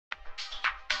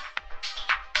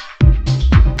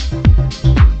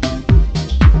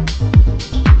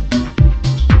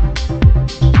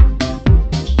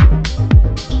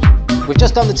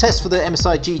Just done the test for the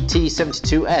MSI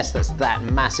GT72S, that's that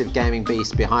massive gaming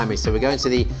beast behind me. So we're going to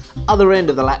the other end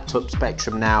of the laptop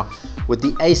spectrum now with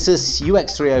the ASUS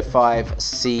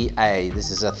UX305CA.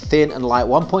 This is a thin and light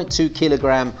 1.2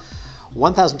 kilogram,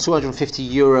 1,250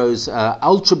 euros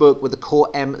Ultrabook with the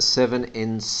Core M7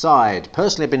 inside.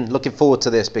 Personally, I've been looking forward to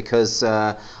this because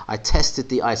I tested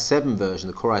the i7 version,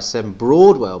 the Core i7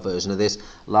 Broadwell version of this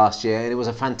last year, and it was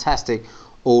a fantastic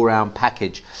all-round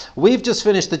package. We've just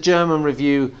finished the German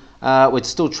review. We're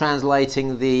still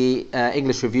translating the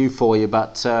English review for you,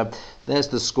 but there's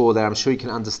the score there. I'm sure you can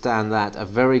understand that. A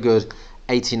very good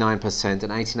 89%,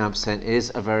 and 89%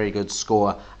 is a very good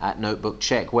score at Notebook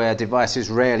Check, where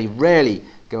devices rarely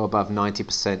go above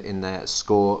 90% in their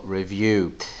score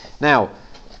review. Now,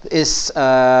 it's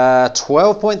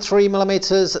 12.3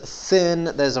 millimeters thin.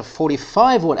 There's a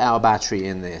 45 watt-hour battery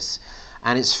in this,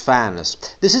 and it's fanless.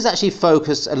 This is actually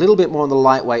focused a little bit more on the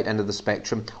lightweight end of the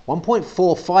spectrum.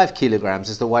 1.45 kilograms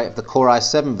is the weight of the Core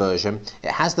i7 version. It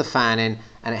has the fan in,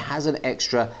 and it has an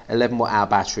extra 11 watt-hour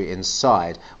battery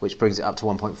inside, which brings it up to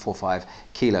 1.45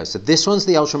 kilos. So this one's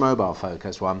the ultra mobile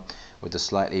focus one with the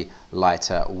slightly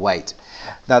lighter weight.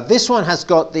 Now this one has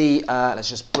got the, let's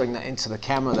just bring that into the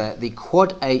camera there, the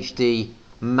Quad HD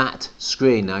matte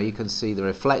screen. Now you can see the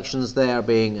reflections there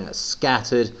being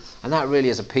scattered, and that really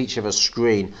is a peach of a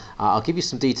screen. I'll give you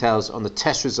some details on the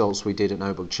test results we did at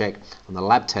Notebook Check, on the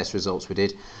lab test results we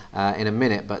did in a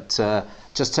minute, but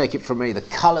just take it from me, the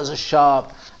colors are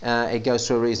sharp, it goes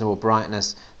to a reasonable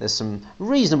brightness, there's some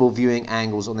reasonable viewing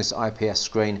angles on this IPS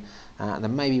screen, and there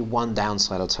may be one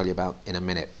downside I'll tell you about in a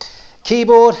minute.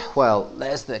 Keyboard, well,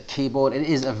 there's the keyboard. It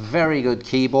is a very good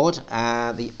keyboard.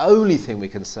 The only thing we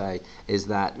can say is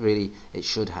that really it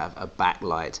should have a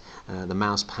backlight. The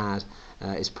mouse pad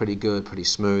is pretty good, pretty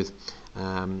smooth,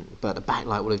 but a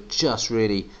backlight would have just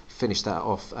really finished that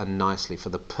off nicely for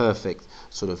the perfect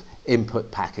sort of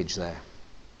input package there.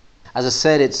 As I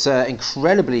said, it's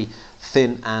incredibly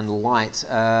thin and light,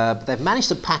 but they've managed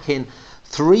to pack in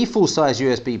 3 full-size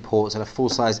USB ports and a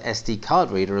full-size SD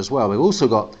card reader as well. We've also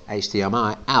got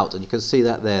HDMI out, and you can see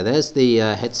that there. There's the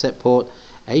headset port,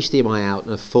 HDMI out,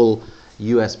 and a full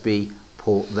USB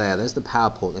port there. There's the power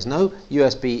port. There's no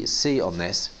USB-C on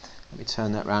this. Let me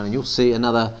turn that around, and you'll see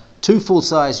another 2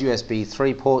 full-size USB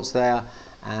 3 ports there,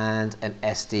 and an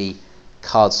SD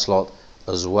card slot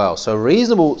as well. So a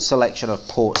reasonable selection of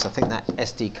ports. I think that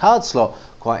SD card slot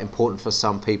quite important for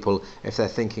some people if they're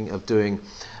thinking of doing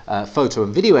photo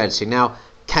and video editing. Now,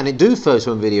 can it do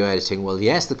photo and video editing? Well,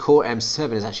 yes, the Core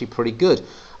M7 is actually pretty good.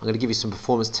 I'm going to give you some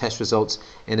performance test results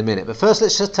in a minute. But first,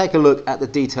 let's just take a look at the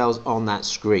details on that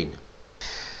screen.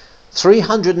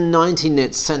 390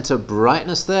 nits center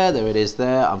brightness there. There it is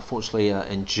there. Unfortunately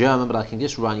in German, but I can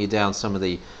just run you down some of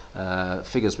the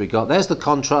figures we got. There's the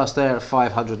contrast there at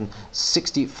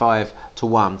 565 to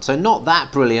 1. So not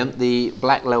that brilliant. The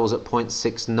black levels at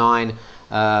 0.69.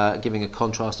 Giving a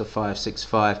contrast of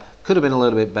 565, could have been a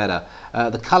little bit better.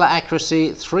 The color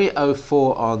accuracy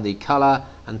 304 on the color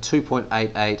and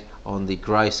 2.88 on the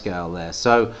grayscale there.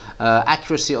 So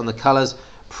accuracy on the colors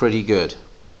pretty good.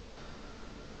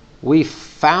 We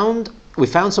found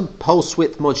some pulse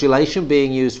width modulation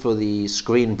being used for the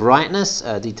screen brightness.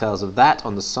 Details of that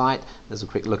on the site. There's a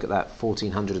quick look at that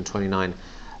 1429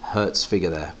 Hertz figure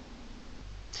there.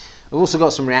 We've also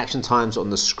got some reaction times on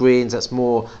the screens. That's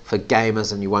more for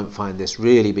gamers, and you won't find this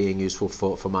really being useful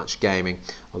for much gaming,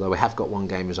 although we have got one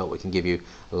game result we can give you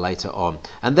later on.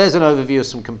 And there's an overview of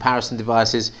some comparison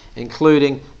devices,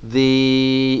 including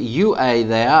the UA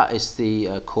there. It's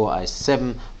the Core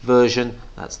i7 version.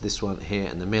 That's this one here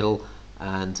in the middle,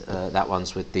 and that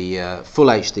one's with the full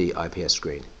HD IPS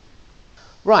screen.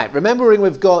 Right, remembering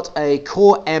we've got a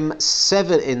Core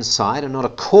M7 inside and not a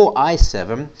Core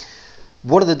i7.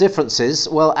 What are the differences?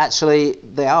 Well, actually,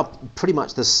 they are pretty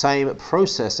much the same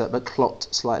processor, but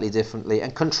clocked slightly differently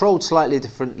and controlled slightly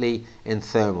differently in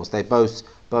thermals. They both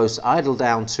idle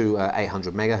down to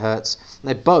 800 megahertz. And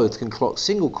they both can clock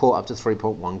single core up to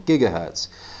 3.1 gigahertz.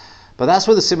 But that's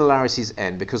where the similarities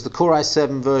end, because the Core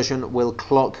i7 version will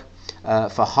clock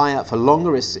for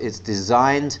longer. It's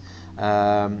designed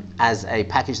as a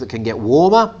package that can get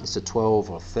warmer. It's a 12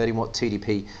 or 30 watt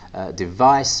TDP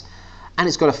device. And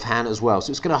it's got a fan as well,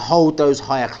 so it's going to hold those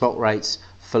higher clock rates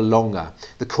for longer.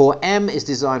 The Core M is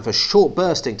designed for short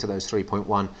bursting to those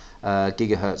 3.1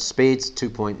 gigahertz speeds,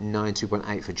 2.9,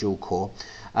 2.8 for dual core,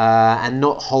 and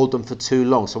not hold them for too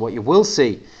long. So what you will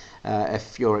see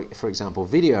if you're, for example,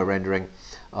 video rendering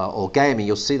or gaming,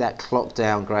 you'll see that clock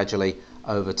down gradually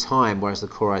over time, whereas the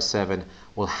Core i7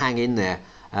 will hang in there.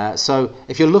 So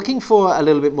if you're looking for a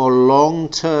little bit more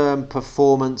long-term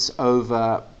performance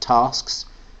over tasks,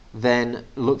 then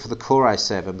look for the Core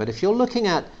i7. But if you're looking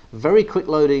at very quick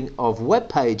loading of web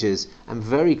pages and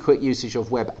very quick usage of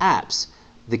web apps,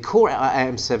 the Core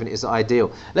i7 is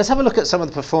ideal. Let's have a look at some of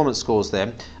the performance scores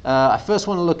then. I first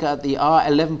want to look at the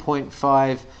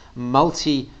R11.5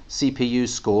 multi-CPU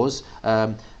scores.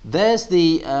 There's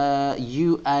the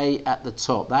UA at the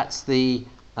top. That's the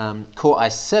Core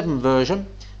i7 version.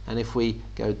 And if we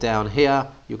go down here,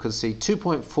 you can see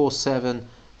 2.47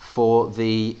 for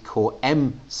the Core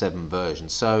M7 version.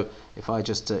 So if I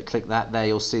just click that there,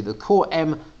 you'll see the Core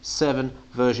M7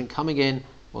 version coming in,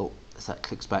 well, as that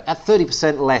clicks back, at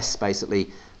 30% less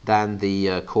basically than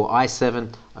the Core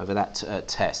i7 over that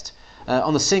test.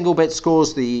 On the single bit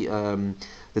scores, the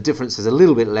difference is a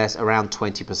little bit less, around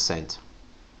 20%.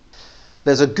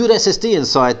 There's a good SSD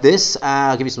inside this.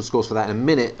 I'll give you some scores for that in a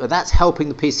minute, but that's helping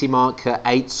the PC Mark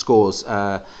 8 scores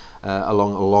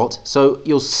along a lot. So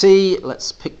you'll see,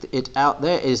 let's pick it out,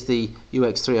 there is the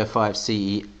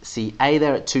UX305CA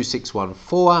there at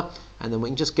 2614, and then we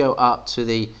can just go up to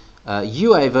the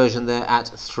UA version there at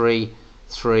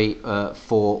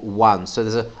 3341. So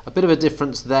there's a bit of a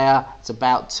difference there. It's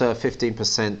about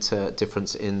 15%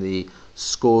 difference in the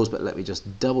scores, but let me just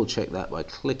double check that by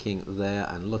clicking there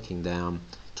and looking down.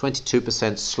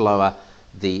 22% slower,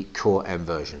 the Core M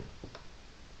version.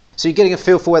 So you're getting a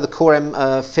feel for where the Core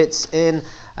M fits in.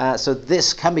 So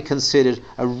this can be considered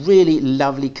a really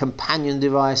lovely companion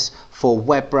device for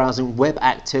web browsing, web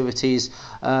activities,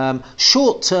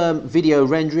 short-term video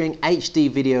rendering, HD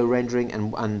video rendering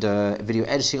and video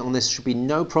editing on this should be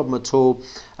no problem at all,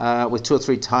 with 2 or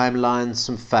 3 timelines,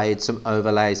 some fades, some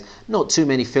overlays, not too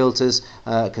many filters,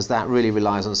 because that really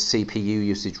relies on CPU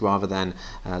usage rather than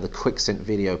the QuickSync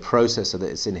video processor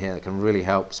that's in here that can really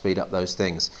help speed up those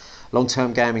things.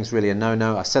 Long-term gaming is really a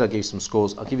no-no. I said I'll give you some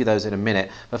scores. I'll give you those in a minute.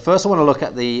 But first I want to look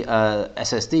at the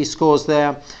SSD scores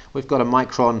there. We've got a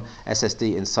Micron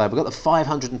SSD inside. We've got the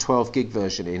 512 gig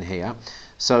version in here.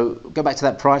 So go back to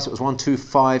that price. It was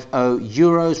 1250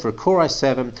 euros for a Core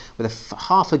i7 with a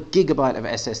half a gigabyte of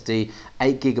SSD,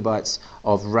 8 gigabytes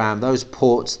of RAM. Those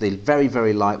ports, the very,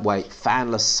 very lightweight,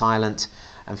 fanless, silent,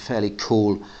 and fairly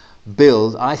cool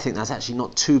build. I think that's actually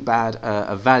not too bad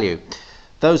a value.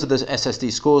 Those are the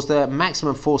SSD scores there.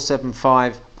 Maximum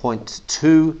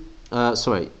 475.2.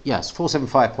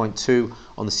 475.2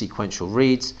 on the sequential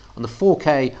reads. On the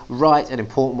 4K write, an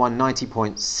important one,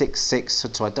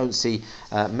 90.66. So I don't see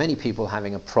many people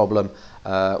having a problem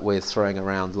with throwing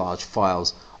around large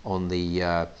files on the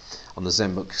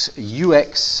Zenbook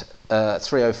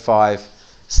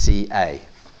UX305CA.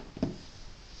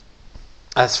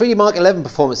 3D Mark 11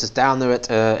 performance is down there at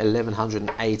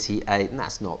 1188, and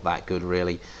that's not that good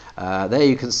really. There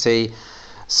you can see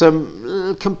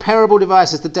some comparable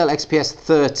devices. The Dell XPS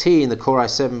 13, the Core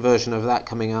i7 version of that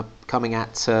coming at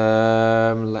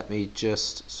let me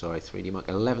just, sorry, 3D Mark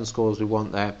 11 scores we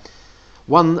want there,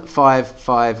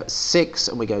 1556,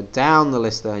 and we go down the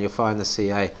list there and you'll find the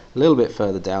CA a little bit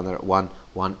further down there at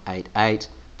 1188.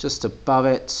 Just above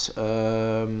it,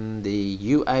 the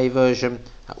UA version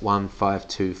at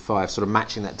 1525, sort of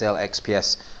matching that Dell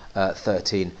XPS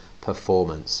 13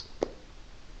 performance.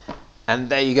 And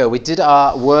there you go, we did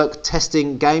our work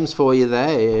testing games for you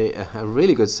there, a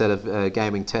really good set of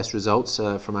gaming test results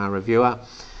from our reviewer.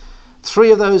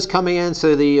 3 of those coming in,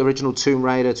 so the original Tomb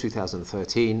Raider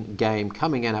 2013 game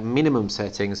coming in at minimum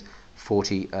settings,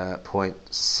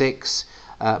 40.6.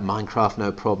 Minecraft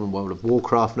no problem, World of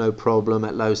Warcraft no problem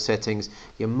at low settings.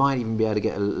 You might even be able to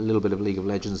get a little bit of League of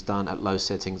Legends done at low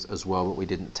settings as well, but we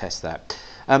didn't test that.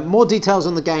 More details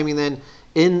on the gaming then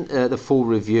in the full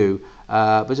review,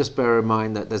 but just bear in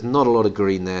mind that there's not a lot of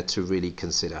green there to really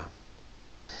consider.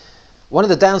 One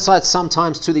of the downsides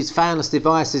sometimes to these fanless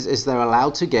devices is they're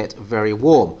allowed to get very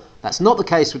warm. That's not the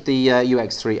case with the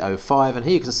UX305, and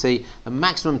here you can see the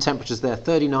maximum temperatures there,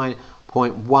 39.1,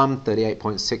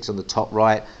 38.6 on the top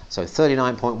right, so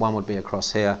 39.1 would be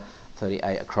across here,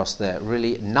 38 across there.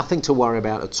 Really nothing to worry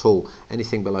about at all.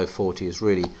 Anything below 40 is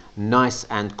really nice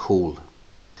and cool.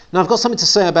 Now I've got something to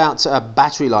say about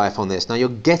battery life on this. Now you're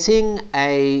getting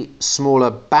a smaller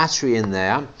battery in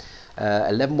there,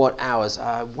 11 watt hours.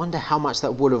 I wonder how much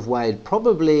that would have weighed,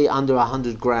 probably under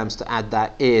 100 grams to add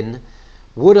that in.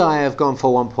 Would I have gone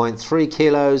for 1.3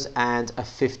 kilos and a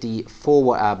 54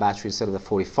 watt hour battery instead of the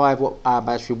 45 watt hour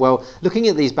battery? Well, looking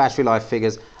at these battery life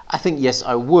figures, I think yes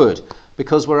I would,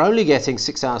 because we're only getting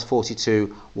 6 hours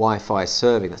 42 Wi-Fi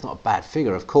serving. That's not a bad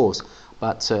figure, of course,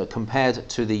 but compared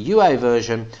to the UA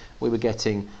version, we were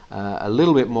getting a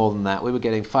little bit more than that. We were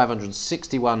getting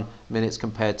 561 minutes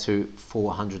compared to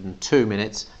 402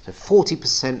 minutes, so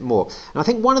 40% more. And I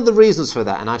think one of the reasons for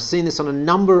that, and I've seen this on a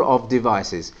number of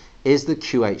devices, is the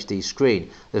QHD screen.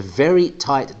 The very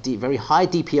tight, very high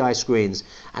DPI screens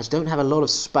actually don't have a lot of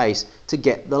space to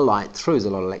get the light through. There's a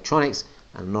lot of electronics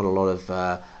and not a lot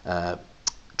of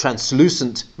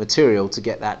translucent material to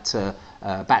get that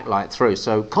backlight through.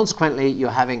 So consequently, you're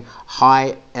having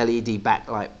high LED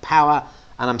backlight power,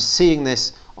 and I'm seeing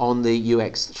this on the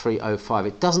UX305.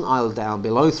 It doesn't idle down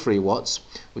below 3 watts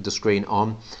with the screen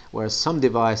on, whereas some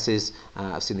devices,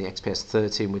 I've seen the XPS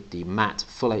 13 with the matte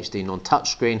Full HD non-touch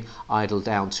screen, idle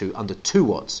down to under 2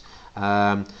 watts.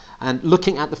 And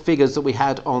looking at the figures that we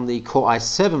had on the Core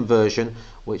i7 version,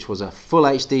 which was a Full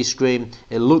HD screen,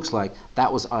 it looks like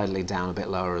that was idling down a bit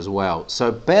lower as well.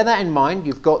 So bear that in mind.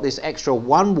 You've got this extra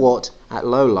 1 watt at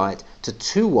low light to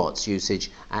 2 watts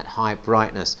usage at high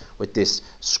brightness with this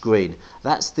screen.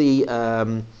 That's the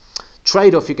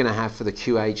trade-off you're going to have for the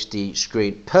QHD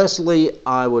screen. Personally,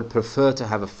 I would prefer to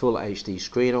have a Full HD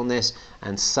screen on this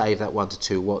and save that 1 to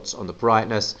 2 watts on the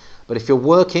brightness. But if you're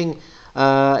working,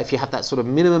 if you have that sort of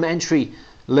minimum entry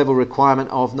level requirement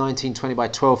of 1920 by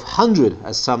 1200,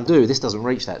 as some do, this doesn't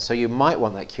reach that. So you might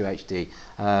want that QHD,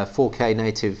 4K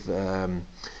native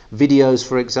videos,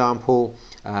 for example.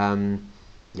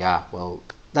 Yeah, well,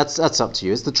 that's up to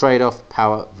you. It's the trade-off,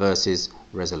 power versus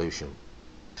resolution.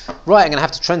 Right, I'm going to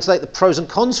have to translate the pros and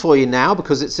cons for you now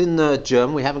because it's in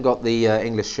German. We haven't got the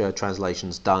English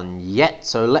translations done yet,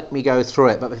 so let me go through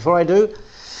it. But before I do,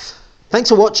 thanks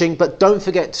for watching, but don't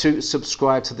forget to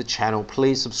subscribe to the channel.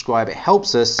 Please subscribe, it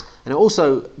helps us, and it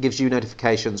also gives you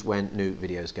notifications when new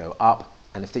videos go up.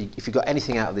 And if you got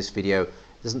anything out of this video,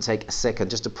 it doesn't take a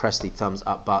second just to press the thumbs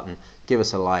up button, give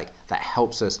us a like. That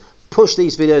helps us push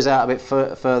these videos out a bit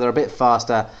further, a bit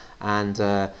faster, and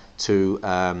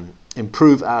to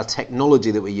improve our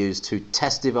technology that we use to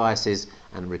test devices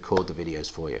and record the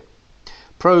videos for you.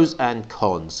 Pros and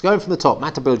cons. Going from the top,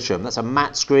 matte Bildschirm. That's a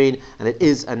matte screen, and it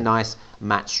is a nice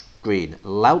matte screen.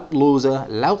 Lautloser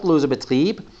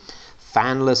Betrieb,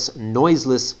 fanless,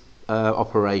 noiseless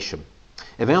operation.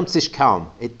 Erwärmt sich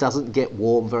kaum. It doesn't get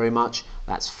warm very much.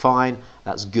 That's fine.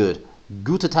 That's good.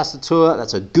 Gute Tastatur.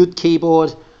 That's a good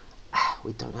keyboard.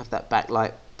 We don't have that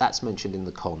backlight. That's mentioned in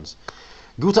the cons.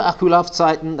 Gute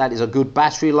Akkulaufzeiten, that is a good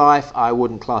battery life. I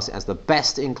wouldn't class it as the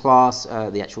best in class.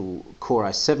 The actual Core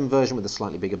i7 version with a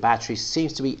slightly bigger battery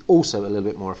seems to be also a little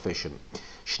bit more efficient.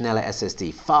 Schnelle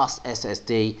SSD, fast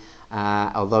SSD,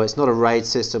 although it's not a RAID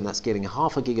system, that's getting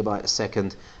 0.5 GB a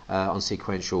second on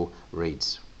sequential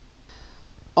reads.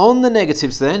 On the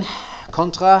negatives then,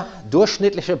 Contra,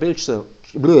 durchschnittlicher Bildschirm.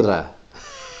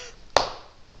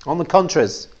 On the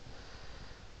contras.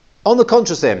 On the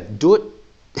contras then,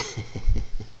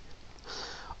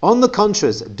 on the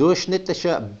contras,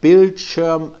 durchschnittlicher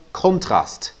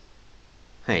Bildschirmkontrast.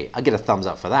 Hey, I get a thumbs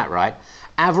up for that, right?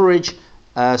 Average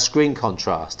screen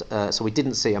contrast. So we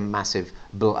didn't see a massive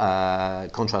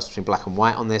contrast between black and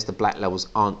white on this. The black levels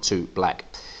aren't too black.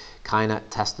 Keine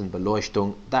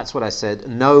Tastenbeleuchtung. That's what I said.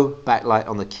 No backlight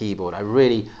on the keyboard. I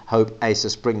really hope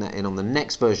ASUS bring that in on the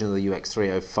next version of the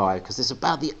UX305 because it's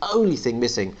about the only thing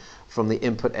missing from the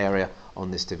input area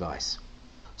on this device.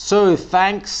 So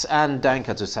thanks and danke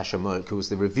to Sascha Mölck, who was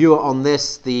the reviewer on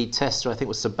this. The tester, I think,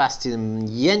 was Sebastian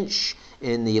Jentsch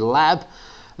in the lab.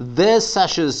 There's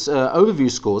Sascha's overview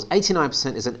scores.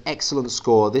 89% is an excellent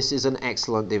score. This is an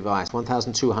excellent device.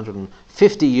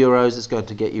 1,250 euros is going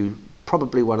to get you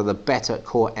probably one of the better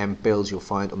Core M builds you'll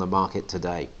find on the market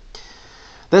today.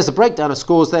 There's the breakdown of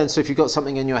scores then, so if you've got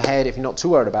something in your head, if you're not too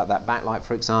worried about that backlight,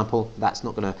 for example, that's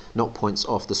not going to knock points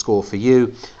off the score for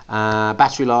you.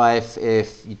 Battery life,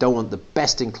 if you don't want the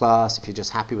best in class, if you're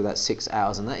just happy with that 6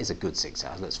 hours, and that is a good 6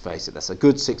 hours, let's face it, that's a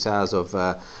good 6 hours of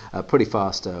pretty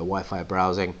fast Wi-Fi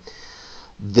browsing.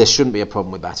 There shouldn't be a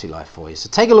problem with battery life for you. So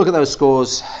take a look at those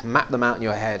scores, map them out in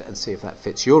your head, and see if that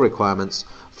fits your requirements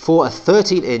for a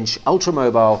 13-inch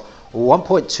ultra-mobile,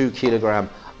 1.2 kilogram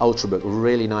Ultrabook.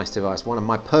 Really nice device, one of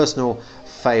my personal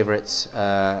favorites,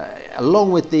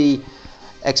 along with the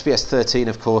XPS 13,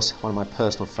 of course, one of my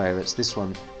personal favorites. This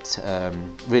one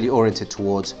really oriented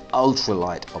towards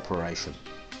ultralight operation.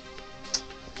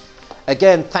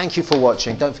 Again, thank you for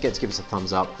watching. Don't forget to give us a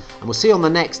thumbs up, and we'll see you on the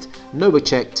next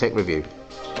Mölck Tech Review.